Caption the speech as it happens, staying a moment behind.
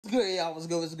What's good, y'all? What's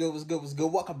good? What's good? What's good? What's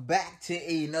good? Welcome back to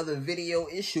another video.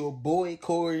 It's your boy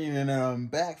Corey, and I'm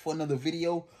back for another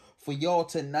video for y'all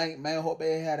tonight, man. Hope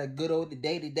they had a good old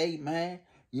day today, man.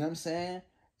 You know what I'm saying?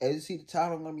 As you see the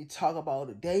title, I'm gonna be talking about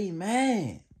today,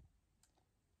 man.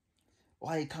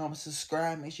 Like, comment,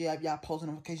 subscribe. Make sure you have y'all post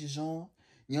notifications on.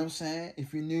 You know what I'm saying?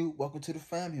 If you're new, welcome to the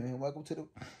family, man. Welcome to the.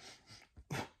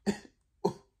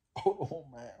 Hold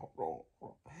on, man. Hold on.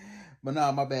 But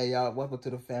nah, my bad, y'all. Welcome to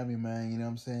the family, man. You know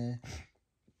what I'm saying?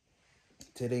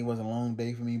 Today was a long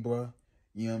day for me, bro.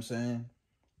 You know what I'm saying?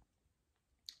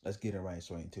 Let's get it right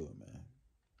straight into it, man.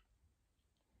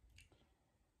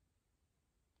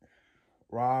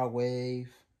 Rod Wave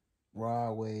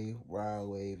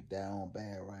down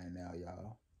bad right now,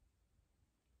 y'all.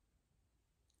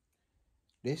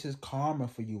 This is karma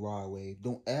for you, Rod Wave.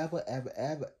 Don't ever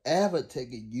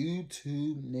take a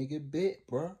YouTube nigga bit,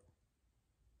 bro.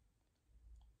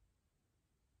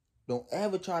 Don't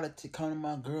ever try to come to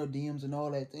my girl DMs and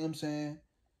all that. You know what I'm saying?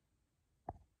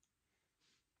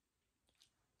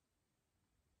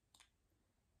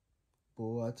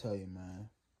 Boy, I tell you, man.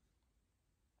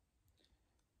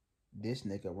 This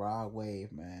nigga Rod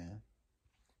Wave, man.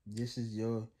 This is.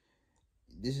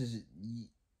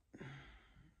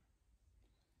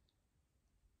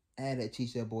 I had to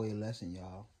teach that boy a lesson,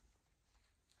 y'all.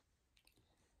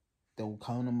 Don't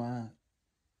come to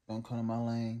my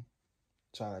lane.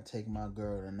 Try to take my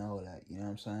girl to know that. You know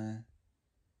what I'm saying?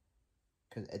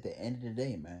 Because at the end of the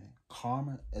day, man,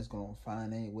 karma is going to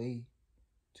find a way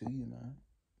to you, man.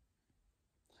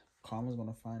 Karma's going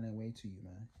to find a way to you,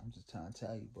 man. I'm just trying to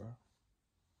tell you, bro.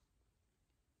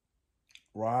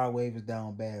 Rod Wave is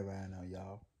down bad right now,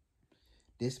 y'all.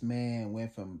 This man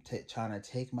went from trying to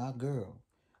take my girl.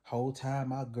 Whole time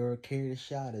my girl carried a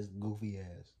shot as goofy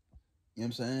ass. You know what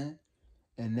I'm saying?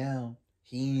 And now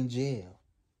he in jail.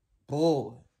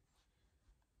 Boy,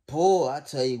 I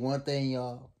tell you one thing,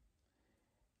 y'all.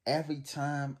 Every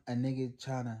time a nigga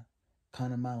tryna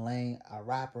come to my lane, a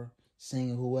rapper,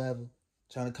 singer, whoever,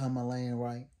 trying to come my lane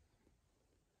right.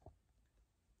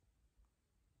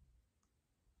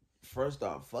 First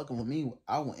off, fucking with me,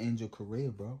 I will end your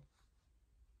career, bro.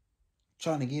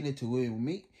 Trying to get into it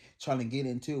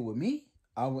with me,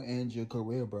 I will end your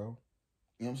career, bro.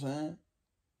 You know what I'm saying?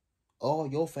 All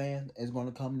your fans is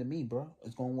gonna come to me, bro.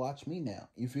 It's gonna watch me now.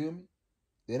 You feel me?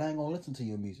 They ain't gonna listen to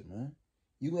your music, man.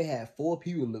 You gonna have 4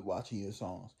 people watching your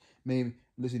songs. Maybe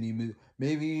listen to your music.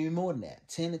 Maybe even more than that.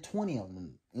 10 to 20 of them. You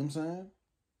know what I'm saying?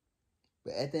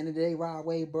 But at the end of the day, Rod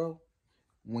Wave, bro,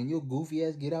 when your goofy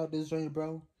ass get out this joint,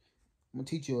 bro, I'm gonna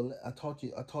teach you. I taught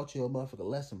you a motherfucking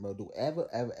lesson, bro. Do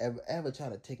ever try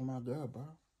to take my girl, bro?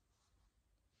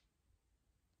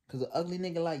 Cause an ugly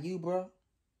nigga like you, bro,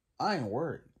 I ain't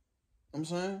worried. You know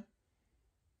what I'm saying?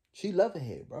 She love it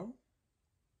here, bro.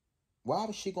 Why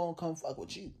was she gonna come fuck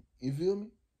with you? You feel me?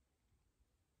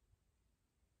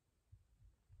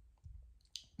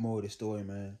 More of the story,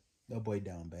 man. That boy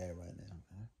down bad right now,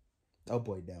 man. That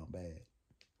boy down bad.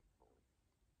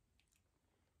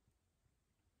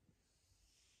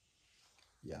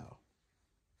 Y'all.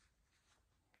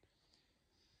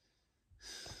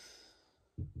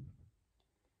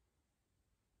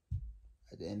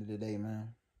 At the end of the day, man.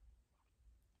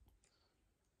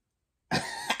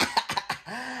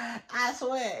 I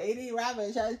swear, AD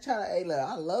Robin trying to, hey, look,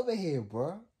 I love it here,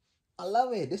 bro. I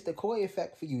love it. This the Corey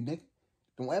effect for you, nigga.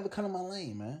 Don't ever come in my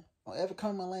lane, man. Don't ever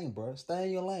come in my lane, bro. Stay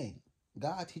in your lane.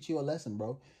 God teach you a lesson,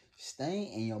 bro.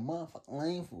 Stay in your motherfucking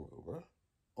lane for real, bro.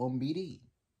 On BD.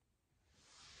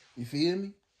 You feel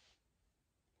me?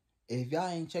 If y'all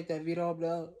ain't check that video up,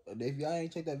 though,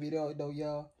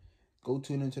 y'all, go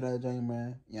tune into that joint,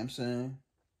 man. You know what I'm saying?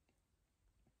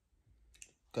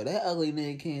 Cause that ugly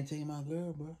nigga can't take my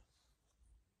girl, bro.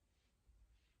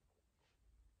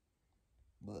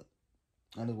 But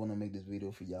I just want to make this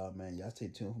video for y'all, man. Y'all stay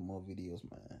tuned for more videos,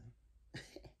 man.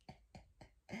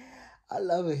 I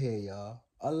love it here, y'all.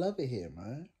 I love it here,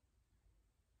 man.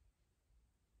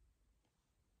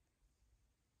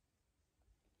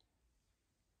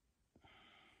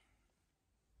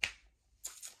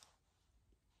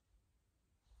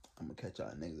 I'm gonna catch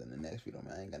y'all niggas in the next video,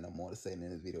 man. I ain't got no more to say in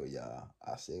this video, y'all.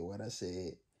 I said what I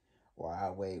said.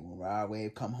 When Rod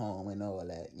Wave come home and all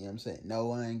that, you know what I'm saying?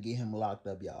 No, I ain't get him locked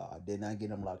up, y'all. I did not get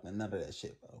him locked up. None of that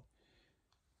shit, bro.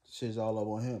 Shit's all up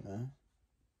on him, man.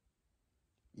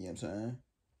 You know what I'm saying?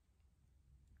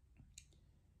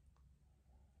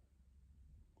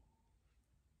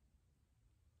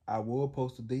 I will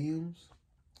post the DMs,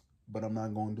 but I'm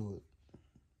not gonna do it.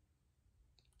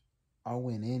 I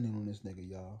went in on this nigga,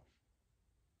 y'all.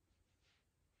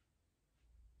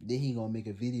 Then he gonna make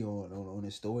a video on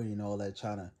his story and all that,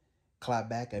 trying to clap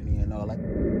back at me and all like.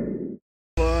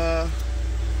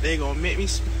 They gonna make me.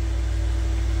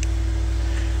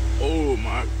 Oh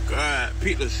my God,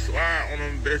 Peter slide on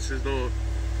them bitches though.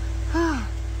 Come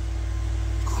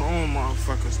on,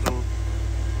 motherfuckers though.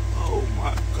 Oh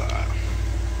my God.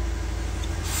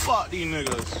 Fuck these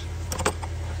niggas.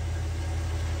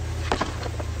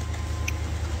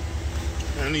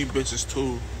 And these bitches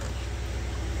too.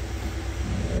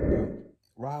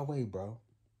 Ride away, bro.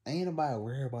 Ain't nobody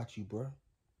worried about you, bro.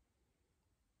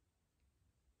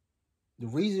 The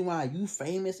reason why you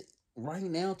famous right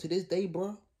now to this day,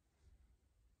 bro,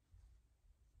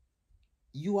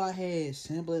 you out here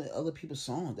sampling other people's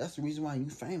songs. That's the reason why you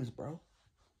famous, bro.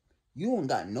 You don't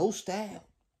got no style.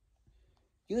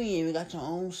 You ain't even got your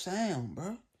own sound,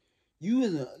 bro.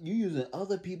 You using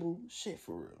other people's shit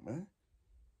for real, man.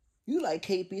 You like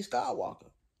KP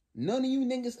Skywalker. None of you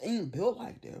niggas ain't built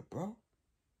like that, bro.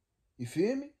 You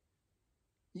feel me?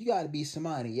 You gotta be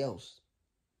somebody else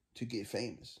to get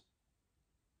famous.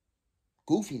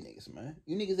 Goofy niggas, man.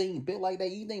 You niggas ain't built like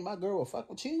that. You think my girl will fuck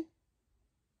with you?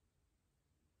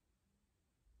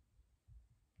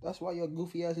 That's why your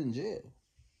goofy ass in jail.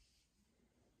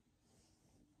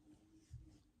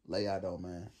 Lay out though,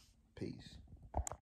 man. Peace.